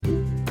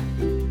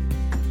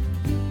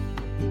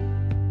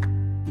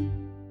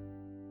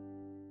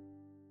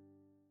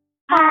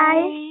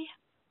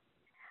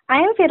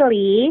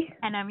Firly.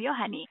 And I'm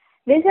Yohani.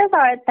 This is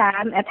our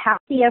time at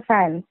Healthier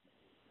Friends.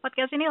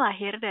 Podcast ini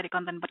lahir dari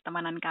konten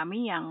pertemanan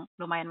kami yang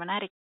lumayan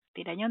menarik,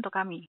 setidaknya untuk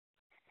kami.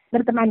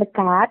 Berteman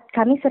dekat,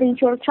 kami sering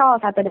curcol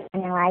satu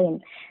dengan yang lain.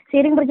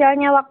 Seiring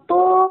berjalannya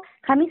waktu,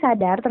 kami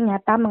sadar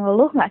ternyata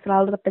mengeluh nggak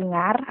selalu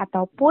terdengar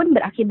ataupun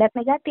berakibat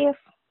negatif.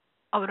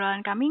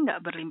 Obrolan kami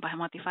nggak berlimpah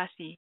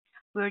motivasi.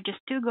 We're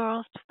just two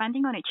girls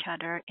venting on each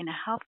other in a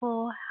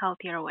helpful,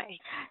 healthier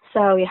way.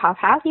 So we have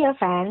healthier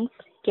friends,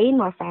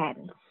 gain more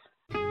friends.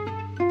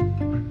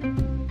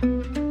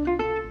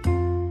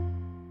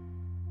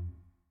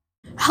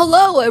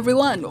 Hello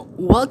everyone!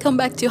 Welcome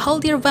back to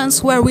Healthier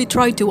Vents, where we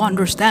try to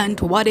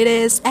understand what it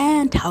is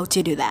and how to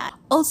do that.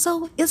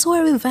 Also, it's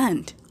where we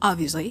vent,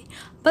 obviously,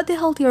 but the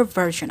healthier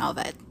version of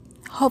it.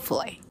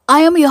 Hopefully.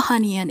 I am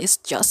Yohani and it's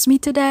just me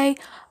today.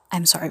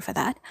 I'm sorry for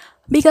that,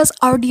 because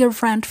our dear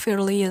friend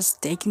Firly is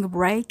taking a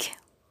break.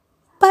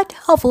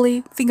 But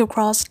hopefully, finger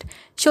crossed,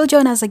 she'll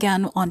join us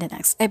again on the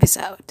next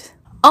episode.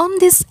 On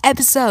this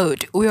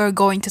episode, we are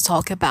going to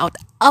talk about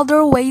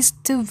other ways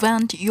to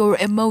vent your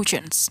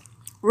emotions.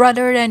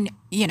 Rather than,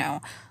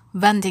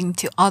 venting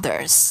to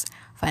others.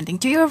 Venting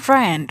to your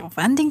friend,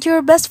 venting to your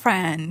best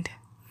friend.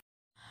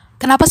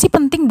 Kenapa sih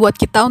penting buat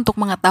kita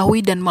untuk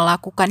mengetahui dan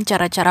melakukan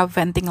cara-cara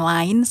venting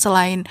lain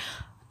selain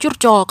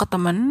curcol ke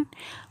temen?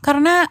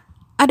 Karena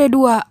ada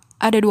dua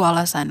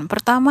alasan.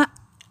 Pertama,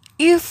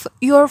 if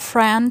your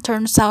friend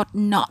turns out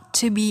not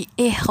to be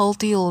a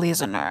healthy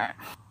listener.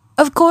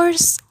 Of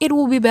course, it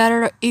will be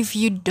better if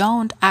you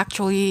don't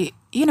actually,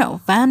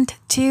 vent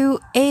to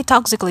a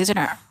toxic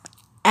listener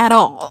at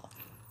all.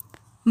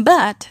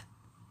 But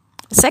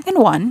the second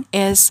one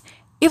is,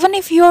 even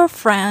if your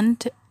friend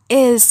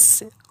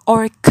is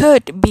or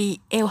could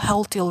be a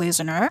healthy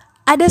listener,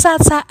 ada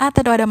saat-saat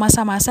atau ada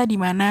masa-masa di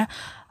mana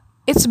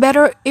it's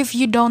better if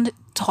you don't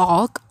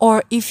talk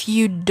or if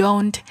you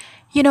don't,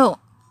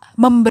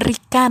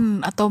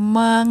 memberikan atau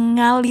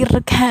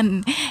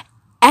mengalirkan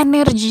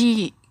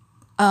energi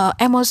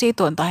emosi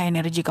itu, entah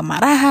energi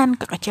kemarahan,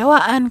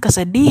 kekecewaan,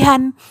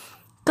 kesedihan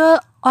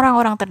ke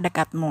orang-orang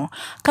terdekatmu.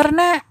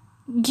 Karena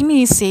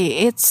gini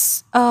sih,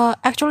 it's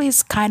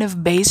kind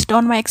of based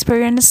on my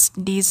experience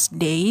these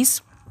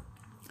days.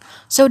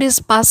 So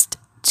this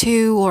past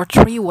 2 or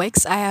 3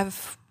 weeks I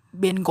have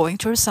been going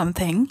through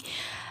something.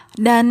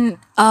 Dan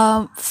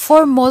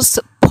for most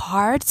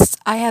parts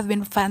I have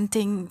been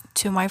venting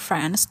to my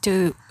friends,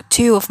 to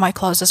 2 of my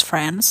closest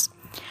friends.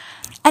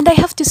 And I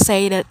have to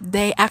say that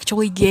they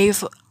actually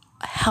gave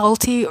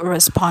healthy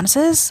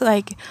responses,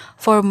 like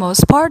for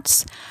most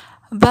parts.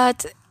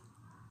 But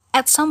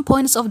at some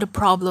points of the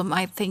problem,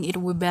 I think it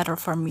would be better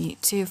for me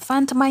to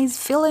vent my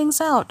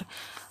feelings out.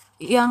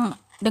 Yang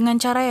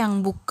dengan cara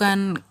yang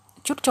bukan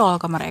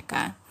curcol ke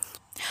mereka.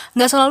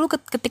 Nggak selalu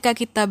ketika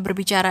kita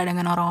berbicara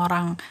dengan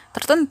orang-orang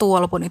tertentu,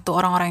 walaupun itu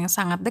orang-orang yang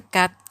sangat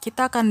dekat,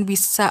 kita akan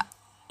bisa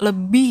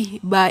lebih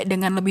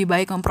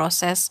baik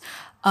memproses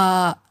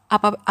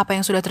apa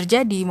yang sudah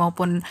terjadi,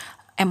 maupun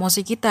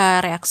emosi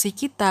kita, reaksi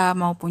kita,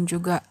 maupun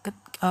juga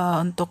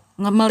untuk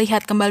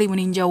melihat kembali,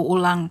 meninjau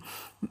ulang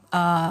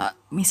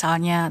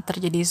misalnya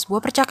terjadi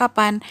sebuah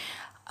percakapan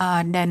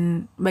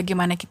dan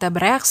bagaimana kita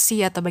bereaksi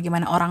atau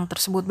bagaimana orang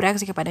tersebut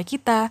bereaksi kepada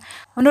kita.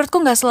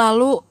 Menurutku nggak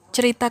selalu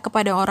cerita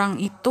kepada orang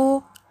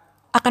itu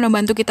akan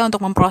membantu kita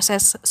untuk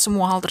memproses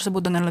semua hal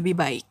tersebut dengan lebih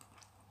baik.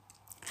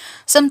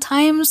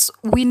 Sometimes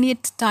we need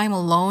time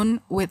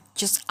alone with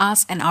just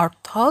us and our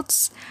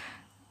thoughts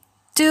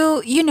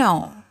to,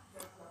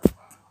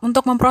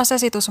 untuk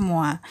memproses itu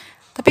semua.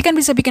 Tapi kan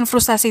bisa bikin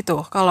frustasi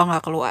tuh kalau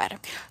nggak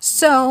keluar.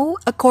 So,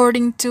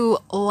 according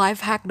to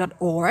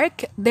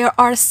lifehack.org, there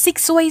are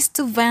 6 ways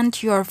to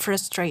vent your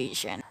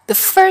frustration. The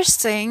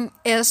first thing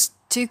is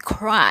to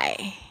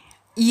cry.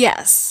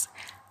 Yes,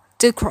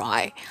 to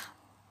cry.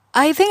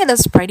 I think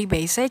that's pretty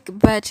basic,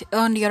 but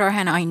on the other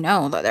hand, I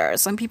know that there are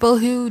some people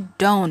who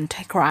don't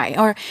cry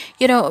or,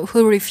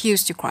 who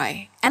refuse to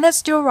cry. And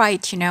that's your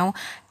right,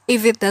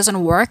 If it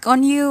doesn't work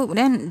on you,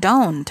 then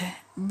don't.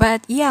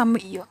 But yeah,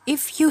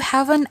 if you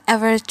haven't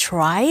ever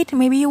tried,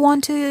 maybe you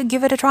want to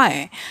give it a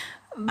try.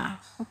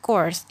 Of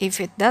course,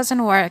 if it doesn't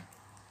work,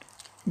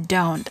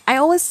 don't. I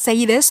always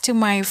say this to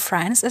my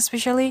friends,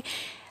 especially.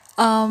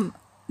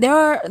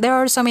 There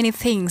are so many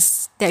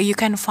things that you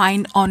can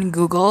find on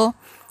Google,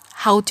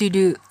 how to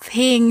do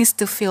things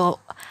to feel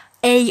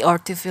A or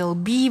to feel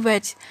B,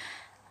 but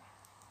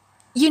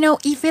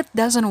if it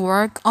doesn't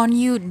work on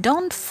you,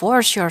 don't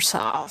force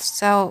yourself.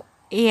 So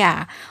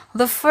yeah,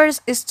 the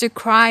first is to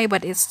cry,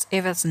 but if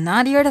it's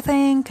not your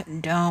thing,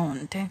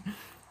 don't.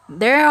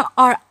 There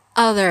are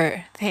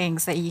other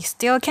things that you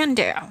still can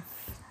do.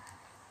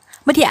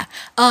 But yeah,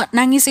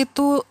 nangis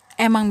itu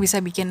emang bisa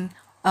bikin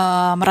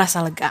merasa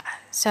lega.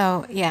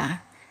 So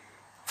yeah,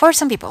 for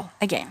some people,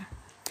 again.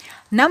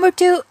 Number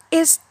 2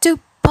 is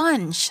to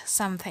punch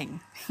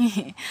something.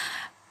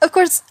 Of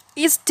course,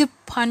 it's to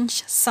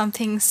punch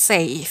something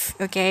safe,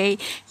 okay?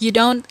 You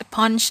don't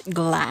punch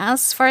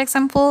glass, for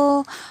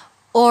example,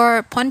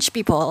 or punch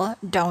people.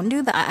 Don't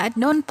do that.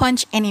 Don't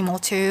punch animal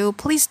too.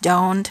 Please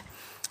don't.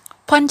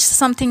 punch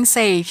something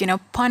safe,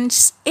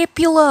 punch a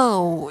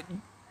pillow,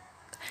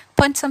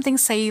 punch something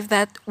safe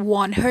that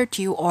won't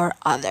hurt you or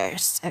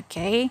others,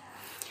 okay?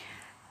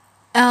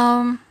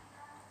 Um,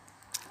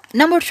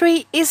 Number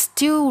 3 is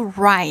to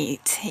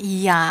write.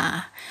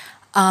 Yeah.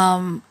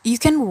 You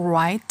can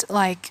write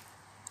like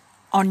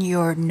on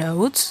your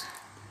notes.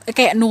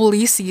 Kayak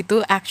nulis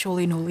gitu,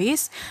 actually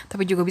nulis.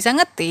 Tapi juga bisa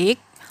ngetik.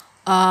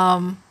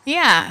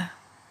 Yeah.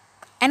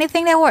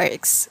 Anything that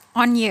works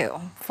on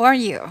you, for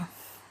you.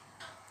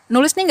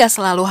 Nulis nih nggak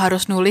selalu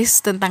harus nulis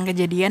tentang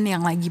kejadian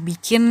yang lagi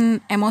bikin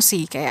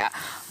emosi. Kayak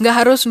nggak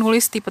harus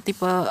nulis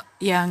tipe-tipe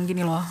yang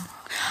gini loh.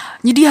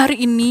 Jadi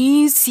hari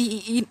ini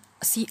si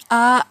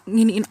A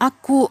nginiin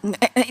aku.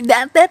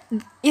 That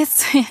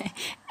is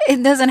it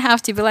doesn't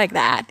have to be like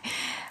that.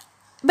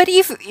 But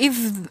if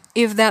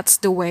that's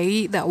the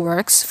way that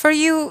works for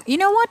you, you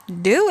know what?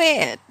 Do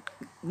it.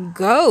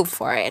 Go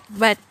for it.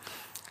 But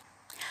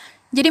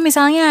jadi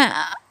misalnya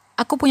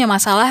aku punya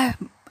masalah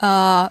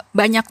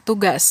banyak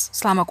tugas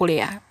selama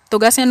kuliah.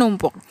 Tugasnya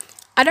numpuk.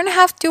 I don't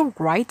have to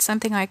write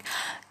something like,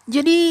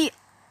 jadi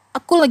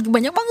aku lagi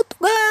banyak banget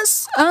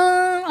tugas.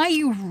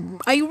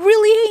 I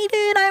really hate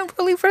it. I'm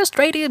really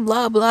frustrated.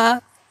 Blah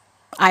blah.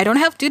 I don't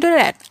have to do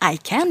that.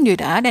 I can do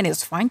that, and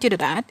it's fine to do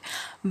that,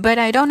 but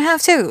I don't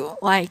have to.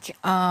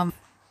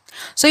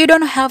 So you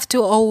don't have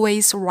to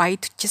always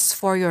write just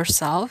for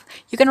yourself.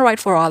 You can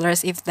write for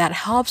others if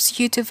that helps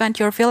you to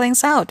vent your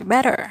feelings out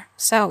better.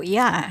 So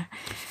yeah,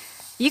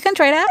 you can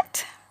try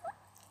that.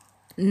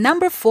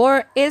 Number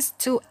 4 is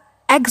to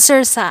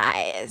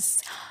exercise.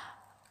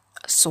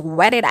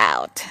 Sweat it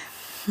out.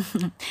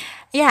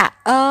 Yeah,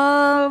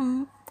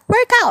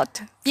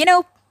 workout.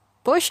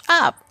 Push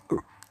up,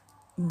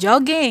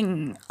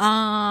 jogging,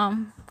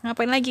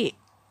 ngapain lagi?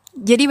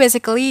 Jadi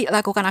basically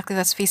lakukan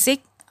aktivitas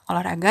fisik,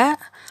 olahraga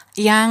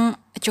yang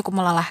cukup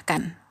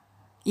melelahkan,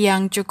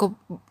 yang cukup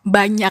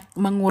banyak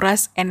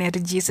menguras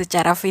energi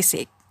secara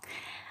fisik.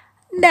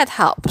 That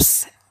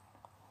helps.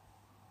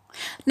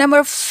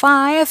 Number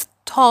 5,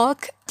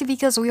 talk.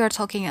 Because we are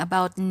talking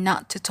about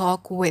not to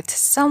talk with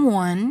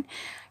someone,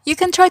 you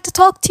can try to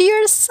talk to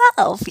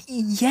yourself.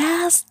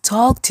 Yes,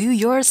 talk to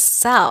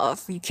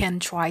yourself. You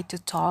can try to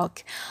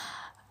talk.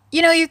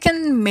 You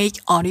can make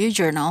audio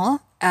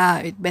journal.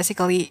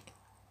 Basically,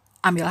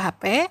 ambil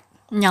HP,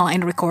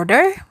 nyalain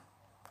recorder,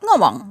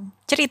 ngomong,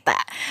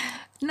 cerita,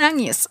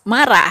 nangis,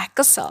 marah,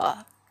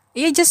 kesel.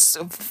 You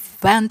just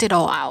vent it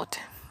all out.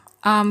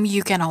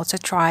 You can also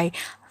try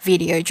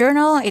video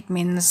journal. It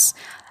means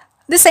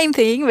the same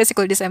thing,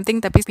 basically the same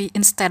thing, tapi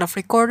instead of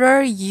recorder,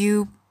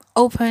 you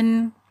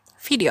open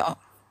video.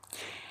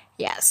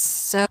 Yes,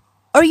 so,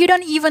 or you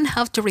don't even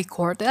have to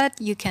record that.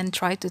 You can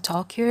try to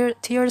talk to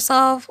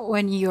yourself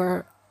when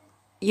you're,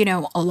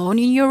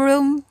 alone in your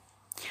room.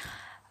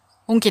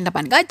 Mungkin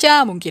depan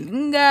kaca, mungkin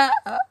enggak.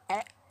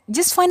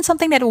 Just find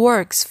something that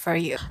works for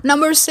you.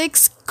 Number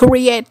 6,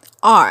 create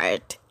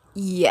art.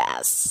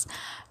 Yes.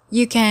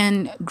 You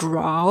can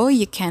draw,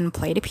 you can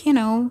play the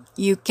piano,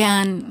 you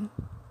can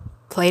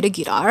play the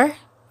guitar.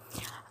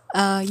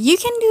 You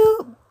can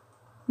do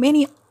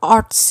many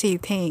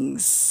artsy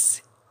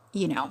things,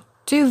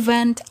 to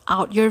vent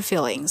out your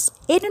feelings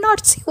in an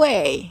artsy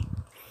way.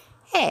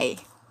 Hey,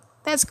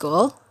 that's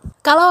cool.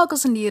 Kalau aku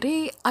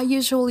sendiri, I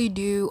usually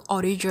do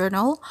audio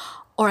journal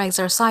or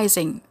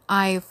exercising.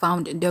 I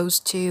found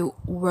those two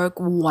work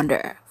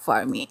wonder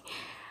for me.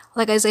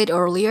 Like I said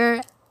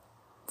earlier,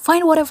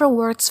 find whatever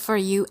works for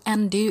you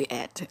and do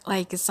it.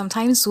 Like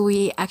sometimes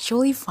we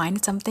actually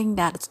find something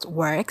that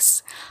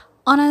works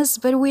on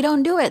us, but we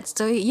don't do it.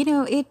 So,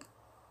 it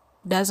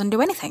doesn't do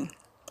anything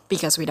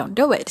because we don't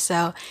do it.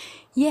 So,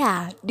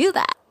 yeah, do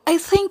that. I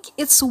think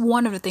it's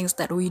one of the things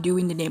that we do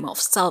in the name of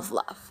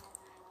self-love.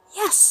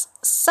 Yes,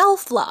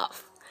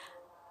 self-love.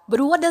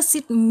 But what does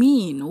it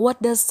mean? What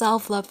does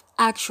self-love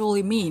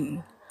actually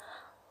mean?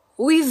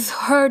 We've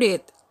heard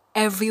it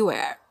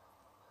everywhere.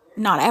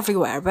 Not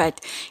everywhere,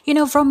 but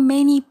from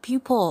many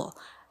people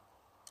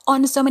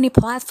on so many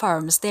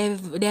platforms.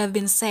 They've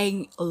been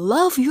saying,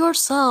 love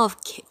yourself,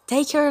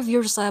 take care of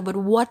yourself, but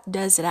what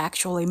does it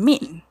actually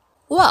mean?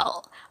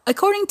 Well,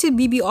 according to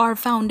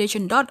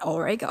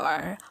bbrfoundation.org,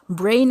 or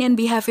Brain and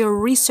Behavior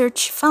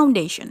Research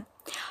Foundation,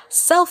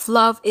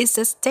 self-love is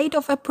a state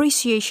of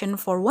appreciation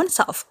for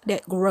oneself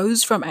that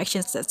grows from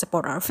actions that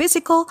support our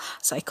physical,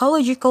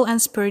 psychological,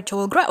 and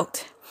spiritual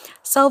growth.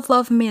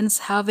 Self-love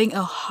means having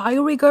a high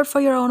regard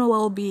for your own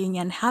well-being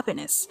and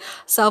happiness.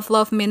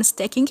 Self-love means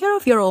taking care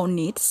of your own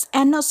needs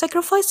and not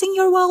sacrificing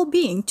your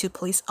well-being to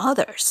please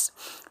others.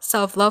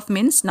 Self-love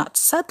means not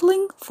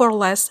settling for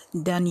less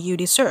than you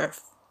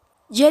deserve.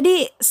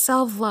 Jadi,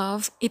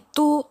 self-love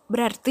itu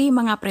berarti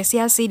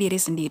mengapresiasi diri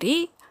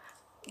sendiri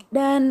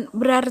dan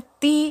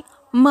berarti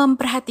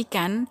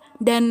memperhatikan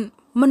dan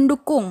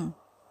mendukung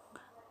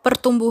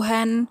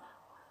pertumbuhan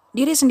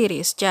diri sendiri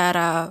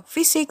secara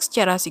fisik,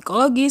 secara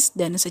psikologis,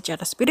 dan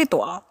secara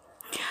spiritual.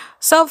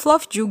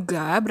 Self-love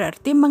juga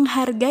berarti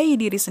menghargai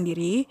diri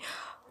sendiri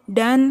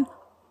dan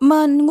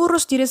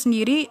mengurus diri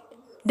sendiri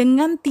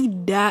dengan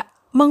tidak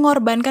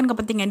mengorbankan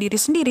kepentingan diri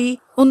sendiri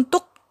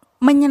untuk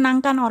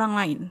menyenangkan orang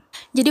lain.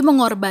 Jadi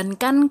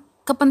mengorbankan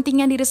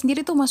kepentingan diri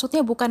sendiri tuh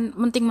maksudnya bukan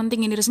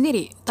menting-mentingin diri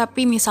sendiri,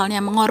 tapi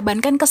misalnya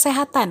mengorbankan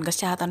kesehatan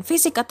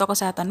fisik atau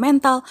kesehatan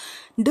mental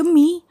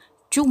demi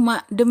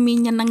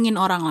nyenengin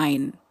orang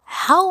lain.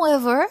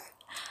 However,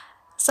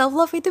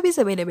 self-love itu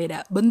bisa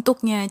beda-beda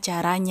bentuknya,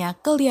 caranya,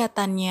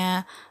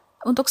 kelihatannya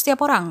untuk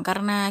setiap orang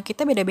karena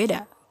kita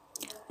beda-beda.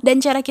 Dan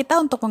cara kita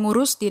untuk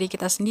mengurus diri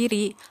kita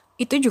sendiri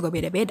itu juga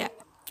beda-beda.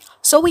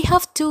 So we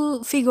have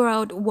to figure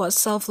out what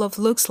self-love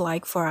looks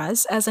like for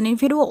us as an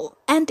individual.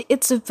 And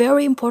it's a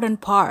very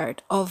important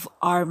part of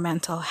our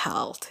mental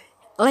health.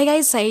 Like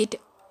I said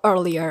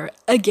earlier,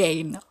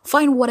 again,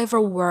 find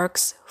whatever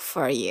works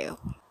for you.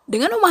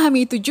 Dengan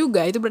memahami itu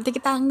juga, itu berarti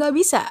kita nggak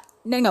bisa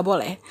dan nggak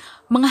boleh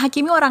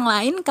menghakimi orang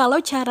lain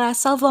kalau cara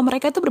self-love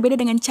mereka itu berbeda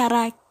dengan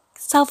cara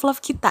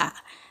self-love kita.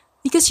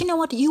 Because you know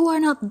what, you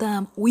are not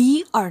them,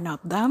 we are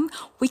not them,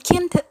 we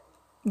can't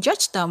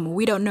judge them,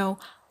 we don't know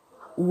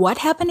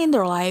what happened in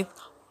their life,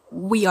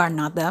 we are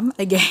not them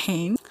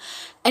again.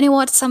 And you know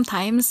what,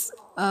 sometimes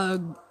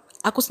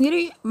aku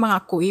sendiri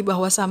mengakui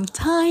bahwa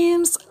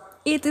sometimes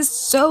it is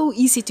so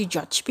easy to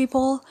judge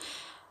people,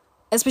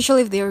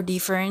 especially if they're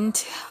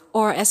different,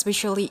 or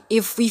especially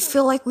if we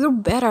feel like we're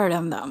better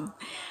than them.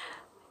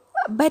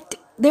 But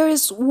there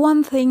is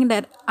one thing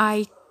that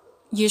I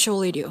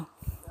usually do.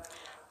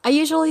 I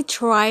usually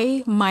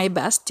try my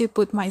best to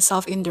put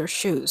myself in their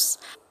shoes.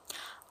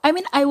 I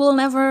mean, I will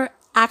never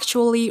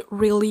actually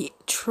really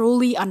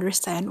truly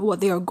understand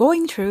what they are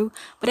going through,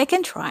 but I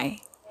can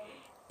try.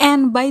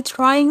 And by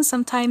trying,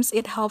 sometimes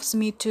it helps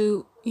me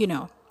to,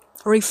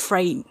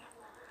 refrain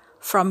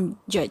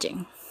from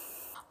judging.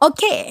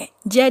 Oke,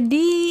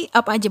 jadi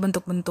apa aja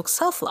bentuk-bentuk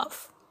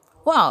self-love?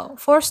 Well,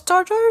 for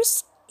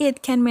starters,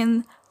 it can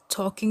mean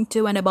talking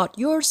to and about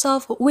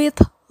yourself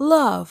with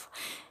love.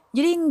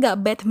 Jadi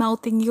nggak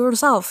bad-mouthing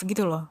yourself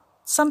gitu loh.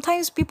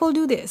 Sometimes people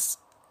do this.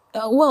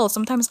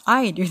 Sometimes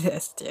I do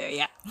this too,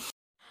 yeah.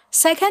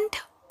 Second,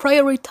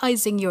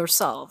 prioritizing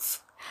yourself.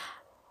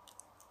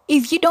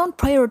 If you don't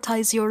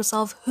prioritize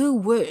yourself, who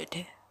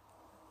would?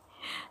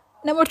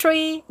 Number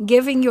 3,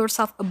 giving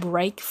yourself a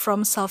break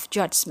from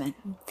self-judgment.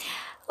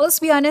 Let's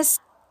be honest,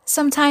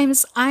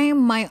 sometimes I'm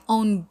my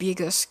own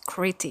biggest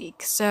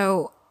critic.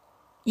 So,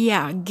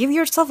 yeah, give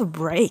yourself a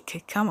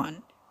break. Come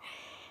on.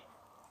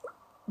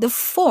 The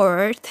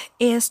 4th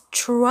is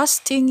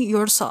trusting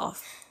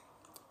yourself.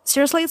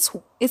 Seriously,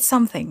 it's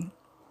something.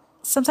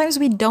 Sometimes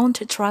we don't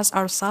trust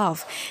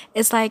ourselves.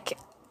 It's like,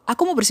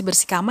 aku mau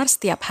bersih-bersih kamar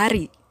setiap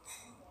hari.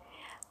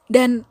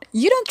 Then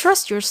you don't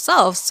trust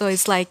yourself. So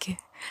it's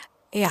like,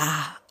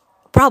 yeah,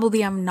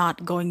 probably I'm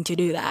not going to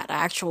do that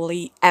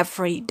actually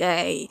every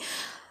day.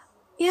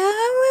 Yeah,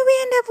 we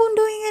end up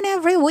doing it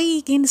every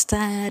week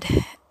instead.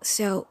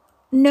 So,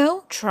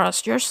 no,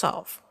 trust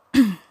yourself.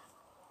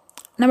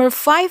 Number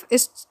 5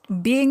 is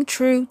being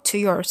true to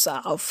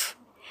yourself.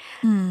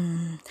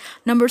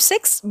 Number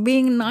 6,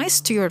 being nice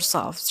to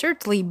yourself.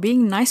 Certainly,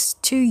 being nice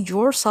to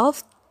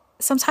yourself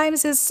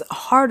sometimes is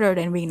harder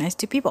than being nice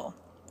to people.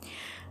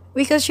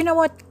 Because you know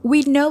what?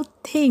 We know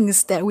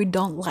things that we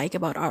don't like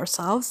about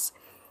ourselves.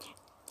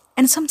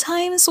 And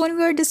sometimes when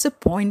we're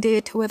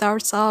disappointed with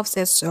ourselves,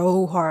 it's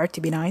so hard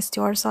to be nice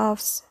to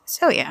ourselves.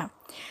 So yeah.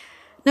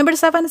 Number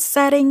 7,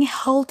 setting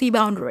healthy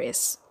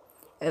boundaries.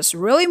 It's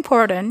really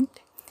important.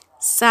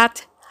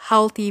 Set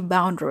healthy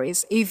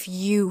boundaries. If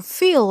you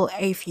feel,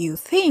 if you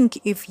think,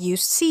 if you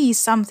see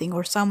something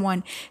or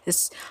someone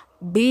is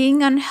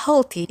being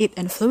unhealthy, it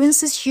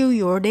influences you,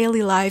 your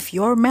daily life,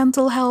 your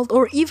mental health,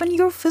 or even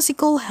your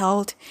physical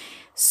health.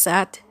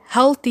 Set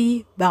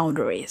healthy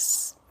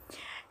boundaries.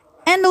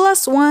 And the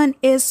last one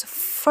is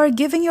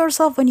forgiving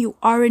yourself when you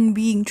aren't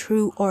being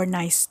true or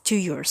nice to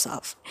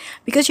yourself.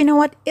 Because you know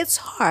what?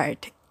 It's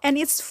hard. And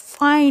it's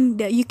fine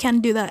that you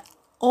can do that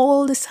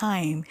all the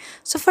time.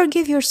 So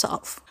forgive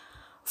yourself.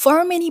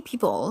 For many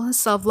people,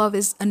 self-love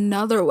is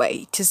another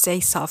way to say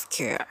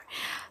self-care.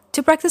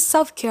 To practice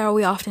self-care,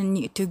 we often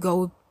need to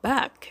go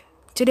back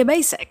to the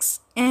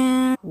basics.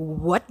 And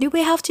what do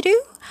we have to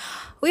do?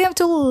 We have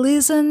to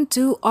listen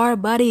to our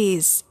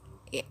bodies.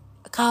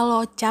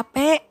 Kalau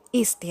capek,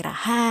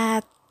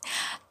 istirahat.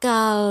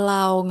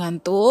 Kalau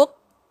ngantuk,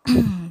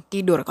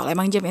 tidur. Kalau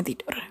emang jamnya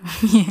tidur.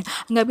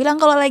 Nggak bilang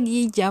kalau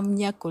lagi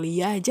jamnya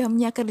kuliah,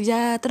 jamnya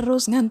kerja,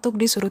 terus ngantuk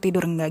disuruh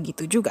tidur. Nggak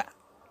gitu juga.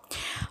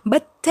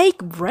 But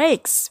take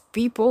breaks,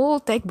 people.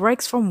 Take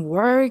breaks from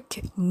work.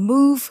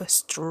 Move,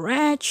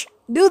 stretch.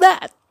 Do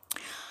that.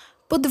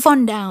 Put the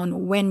phone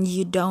down when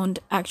you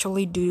don't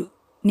actually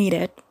need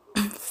it.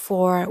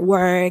 For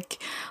work,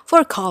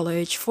 for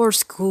college, for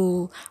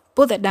school.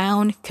 Put it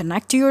down,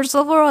 connect to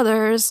yourself or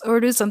others, or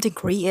do something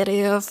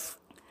creative.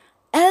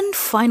 And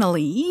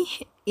finally,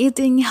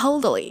 eating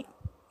healthily.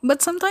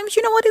 But sometimes,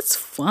 you know what, it's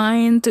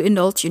fine to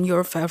indulge in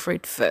your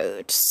favorite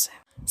foods.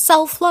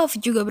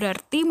 Self-love juga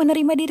berarti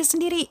menerima diri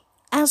sendiri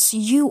as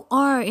you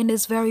are in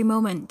this very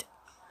moment.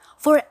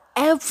 For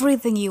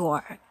everything you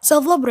are.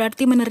 Self-love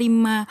berarti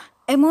menerima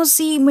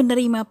emosi,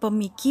 menerima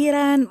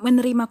pemikiran,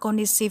 menerima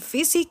kondisi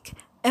fisik,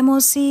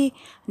 emosi,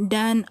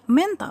 dan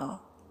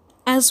mental.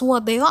 as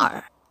what they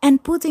are,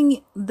 and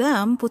putting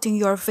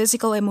your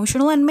physical,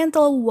 emotional, and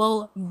mental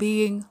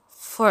well-being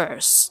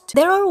first.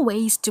 There are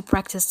ways to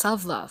practice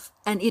self-love,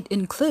 and it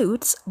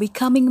includes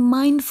becoming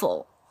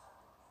mindful.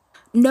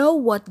 Know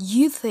what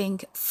you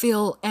think,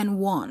 feel, and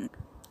want.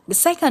 The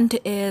second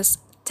is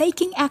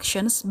taking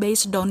actions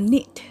based on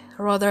need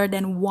rather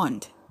than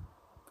want.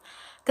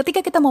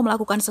 Ketika kita mau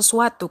melakukan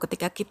sesuatu,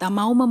 ketika kita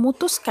mau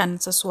memutuskan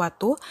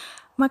sesuatu,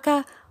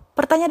 maka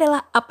pertanyaan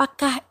adalah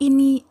apakah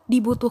ini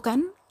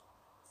dibutuhkan?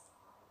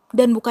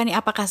 Dan bukannya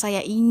apakah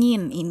saya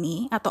ingin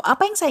ini atau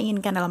apa yang saya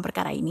inginkan dalam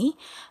perkara ini?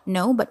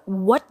 No, but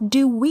what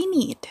do we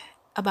need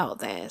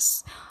about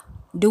this?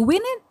 Do we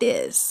need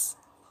this?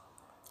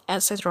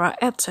 Etc.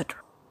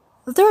 etc.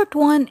 The third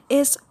one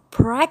is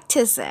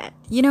practice it.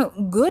 You know,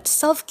 good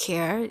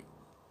self-care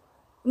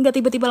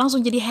nggak tiba-tiba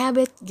langsung jadi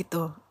habit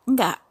gitu.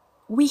 Nggak.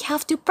 We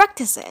have to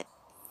practice it.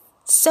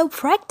 So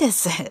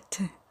practice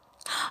it.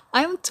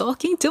 I'm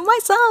talking to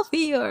myself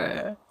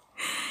here.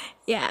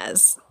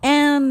 Yes.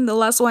 And the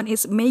last one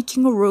is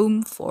making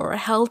room for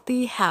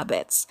healthy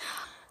habits.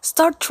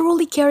 Start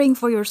truly caring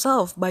for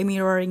yourself by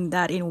mirroring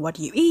that in what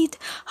you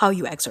eat, how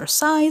you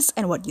exercise,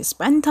 and what you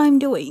spend time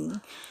doing.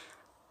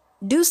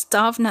 Do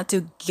stuff not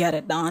to get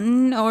it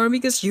done or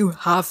because you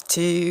have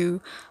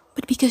to,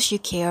 but because you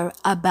care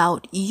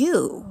about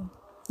you.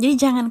 Jadi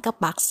jangan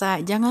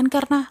kepaksa, jangan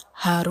karena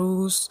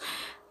harus,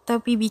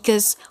 tapi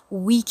because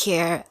we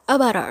care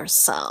about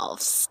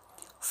ourselves.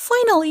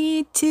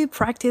 Finally, to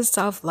practice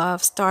self-love,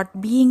 start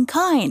being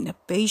kind,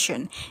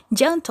 patient,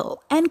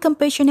 gentle, and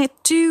compassionate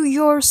to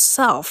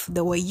yourself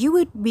the way you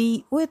would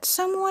be with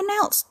someone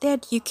else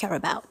that you care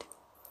about.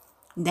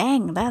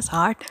 Dang, that's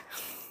hard.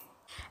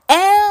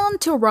 And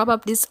to wrap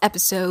up this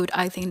episode,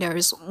 I think there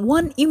is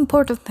one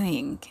important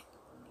thing,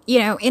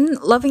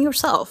 in loving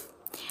yourself.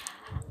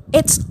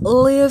 It's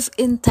live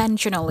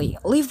intentionally,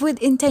 live with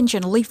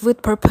intention, live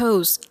with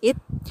purpose. It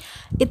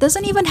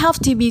doesn't even have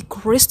to be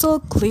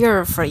crystal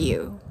clear for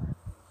you.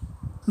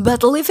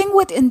 But living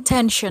with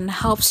intention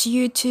helps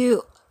you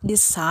to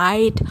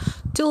decide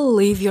to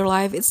live your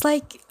life. It's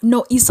like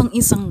no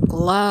iseng-iseng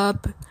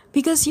club.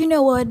 Because you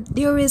know what?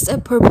 There is a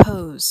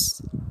purpose.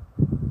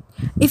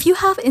 If you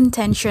have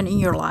intention in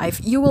your life,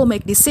 you will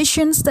make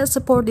decisions that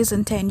support this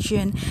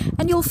intention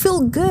and you'll feel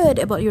good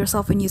about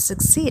yourself when you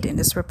succeed in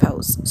this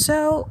purpose.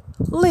 So,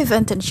 live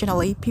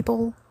intentionally,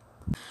 people.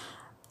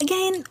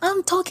 Again,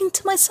 I'm talking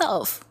to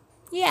myself.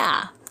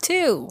 Yeah,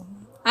 too.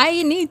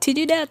 I need to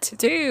do that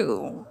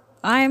too.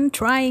 I'm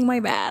trying my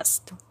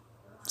best.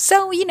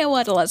 So, you know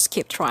what? Let's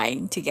keep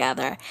trying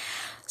together.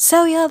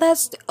 So, yeah,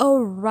 that's a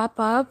wrap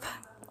up.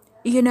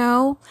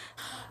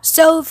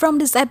 So from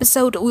this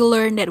episode, we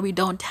learned that we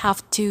don't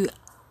have to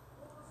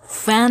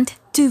vent,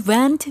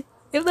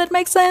 if that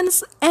makes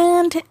sense.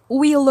 And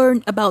we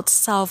learned about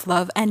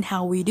self-love and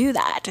how we do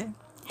that.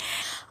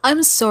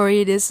 I'm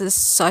sorry this is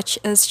such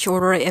a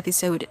shorter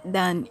episode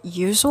than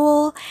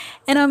usual.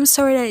 And I'm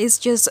sorry that it's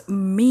just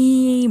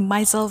me,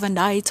 myself, and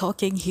I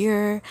talking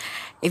here.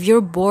 If you're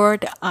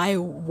bored, I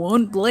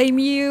won't blame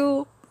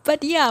you.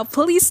 But yeah,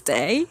 please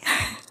stay.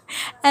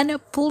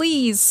 And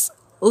please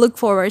look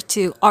forward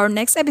to our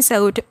next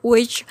episode,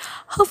 which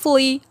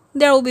hopefully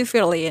there will be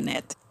Philly in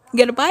it.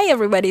 Goodbye,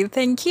 everybody.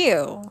 Thank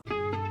you.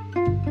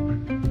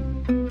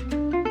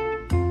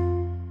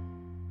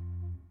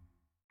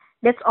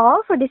 That's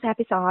all for this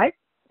episode.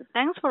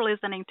 Thanks for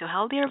listening to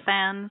Healthier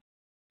Fans.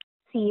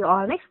 See you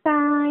all next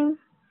time.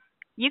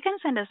 You can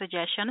send us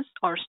suggestions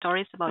or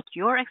stories about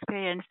your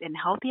experience in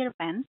Healthier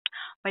Fans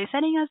by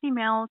sending us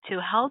email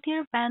to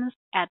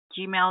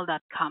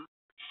healthierfans@gmail.com.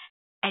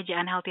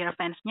 Ejaan Healthier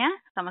Fans-nya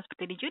sama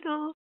seperti di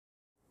judul.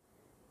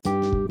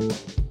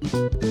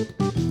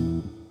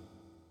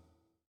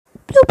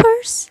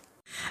 Bloopers.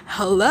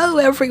 Hello,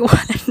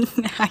 everyone.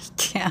 I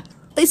can't.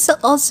 It's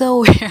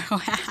also